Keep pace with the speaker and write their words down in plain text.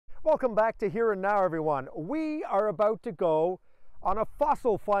Welcome back to Here and Now, everyone. We are about to go on a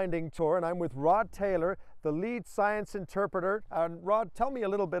fossil finding tour, and I'm with Rod Taylor, the lead science interpreter. And Rod, tell me a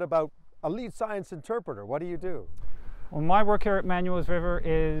little bit about a lead science interpreter. What do you do? Well, my work here at Manuels River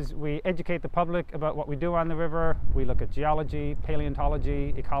is we educate the public about what we do on the river. We look at geology,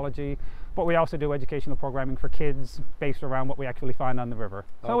 paleontology, ecology, but we also do educational programming for kids based around what we actually find on the river.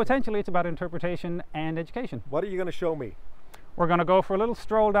 Okay. So essentially it's about interpretation and education. What are you going to show me? We're going to go for a little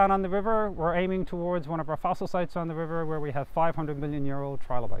stroll down on the river. We're aiming towards one of our fossil sites on the river where we have 500 million year old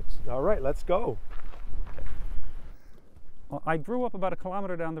trilobites. All right, let's go. Okay. Well, I grew up about 1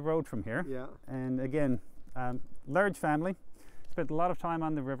 kilometer down the road from here. Yeah. And again, large family. Spent a lot of time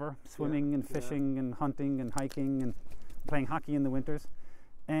on the river, swimming and fishing and hunting and hiking and playing hockey in the winters.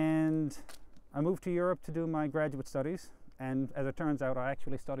 And I moved to Europe to do my graduate studies. And as it turns out, I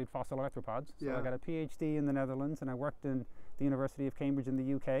actually studied fossil arthropods. So I got a PhD in the Netherlands, and I worked in the University of Cambridge in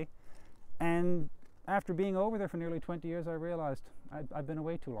the UK. And after being over there for nearly 20 years, I realized I've been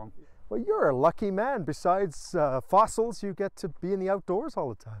away too long. Well, you're a lucky man. Besides fossils, you get to be in the outdoors all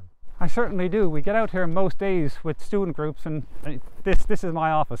the time. I certainly do. We get out here most days with student groups, and this is my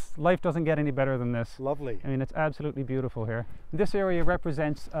office. Life doesn't get any better than this. Lovely. I mean, it's absolutely beautiful here. This area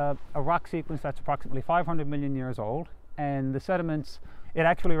represents a rock sequence that's approximately 500 million years old, and the sediments, it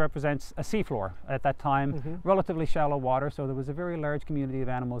actually represents a seafloor at that time, relatively shallow water, so there was a very large community of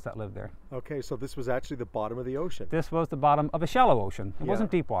animals that lived there. Okay, so this was actually the bottom of the ocean. This was the bottom of a shallow ocean. It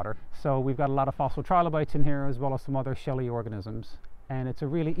wasn't deep water. So we've got a lot of fossil trilobites in here, as well as some other shelly organisms. And it's a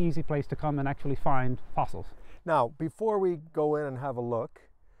really easy place to come and actually find fossils. Now, before we go in and have a look,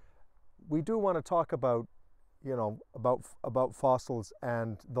 we do want to talk about, about fossils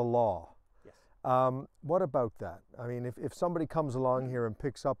and the law. Yes. What about that? I mean, if somebody comes along here and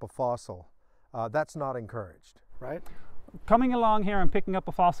picks up a fossil, that's not encouraged, right? Coming along here and picking up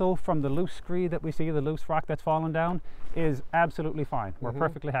a fossil from the loose screed that we see, the loose rock that's fallen down, is absolutely fine. We're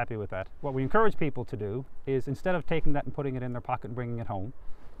perfectly happy with that. What we encourage people to do is, instead of taking that and putting it in their pocket and bringing it home,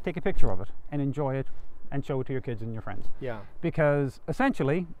 take a picture of it and enjoy it and show it to your kids and your friends. Yeah. Because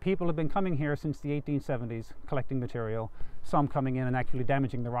essentially, people have been coming here since the 1870s collecting material, some coming in and actually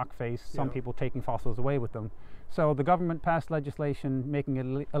damaging the rock face, some people taking fossils away with them. So the government passed legislation making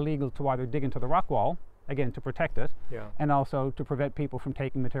it illegal to either dig into the rock wall, again, to protect it, and also to prevent people from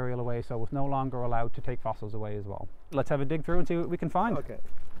taking material away, so it's no longer allowed to take fossils away as well. Let's have a dig through and see what we can find. Okay.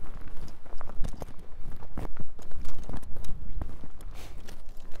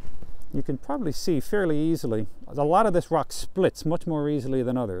 You can probably see fairly easily, a lot of this rock splits much more easily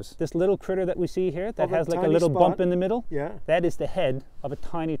than others. This little critter that we see here that has like a little bump in the middle, that is the head of a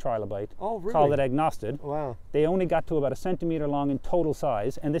tiny trilobite. Oh, really? Called it agnostid. Wow. They only got to about 1 centimeter long in total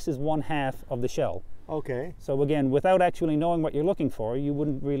size, and this is 1/2 of the shell. Okay. So again, without actually knowing what you're looking for, you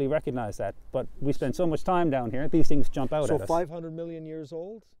wouldn't really recognize that. But we spend so much time down here, these things jump out at us. So 500 million years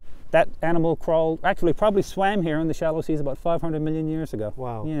old? That animal probably swam here in the shallow seas about 500 million years ago.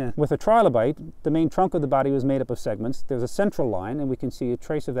 Wow. Yeah. With a trilobite, the main trunk of the body was made up of segments. There's a central line, and we can see a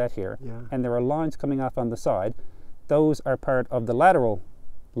trace of that here. Yeah. And there are lines coming off on the side. Those are part of the lateral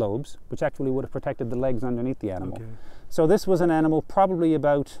lobes, which actually would have protected the legs underneath the animal. Okay. So this was an animal probably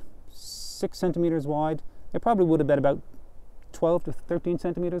about 6 centimeters wide. It probably would have been about 12 to 13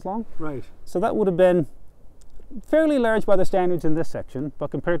 centimeters long. Right. So that would have been fairly large by the standards in this section, but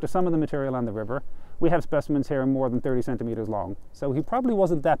compared to some of the material on the river, we have specimens here more than 30 centimeters long. So he probably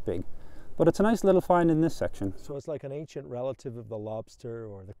wasn't that big, but it's a nice little find in this section. So it's like an ancient relative of the lobster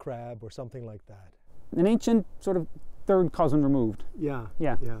or the crab or something like that. An ancient sort of third cousin removed. Yeah.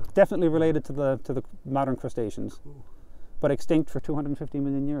 Yeah. Definitely related to the modern crustaceans. Ooh. But extinct for 250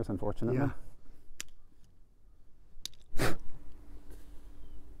 million years, unfortunately. Yeah.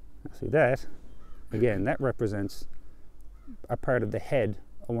 See that? Again, that represents a part of the head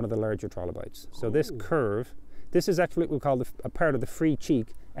of one of the larger trilobites. So this curve, this is actually what we call a part of the free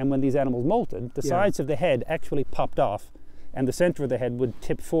cheek, and when these animals molted, the sides of the head actually popped off, and the center of the head would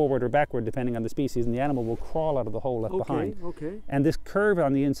tip forward or backward depending on the species, and the animal will crawl out of the hole left behind. Okay. And this curve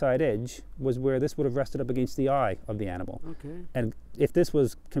on the inside edge was where this would have rested up against the eye of the animal. Okay. And if this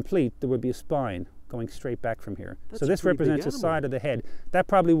was complete, there would be a spine going straight back from here. So this represents the side of the head. That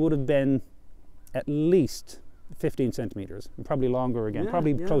probably would have been at least 15 centimeters, and probably longer again,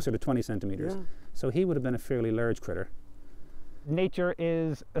 probably closer to 20 centimeters. Yeah. So he would have been a fairly large critter. Nature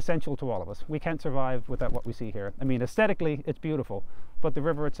is essential to all of us. We can't survive without what we see here. I mean, aesthetically, it's beautiful, but the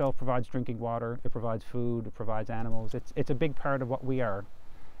river itself provides drinking water, it provides food, it provides animals. It's a big part of what we are.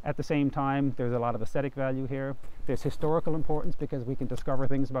 At the same time, there's a lot of aesthetic value here. There's historical importance because we can discover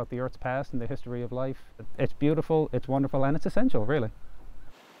things about the Earth's past and the history of life. It's beautiful, it's wonderful, and it's essential, really.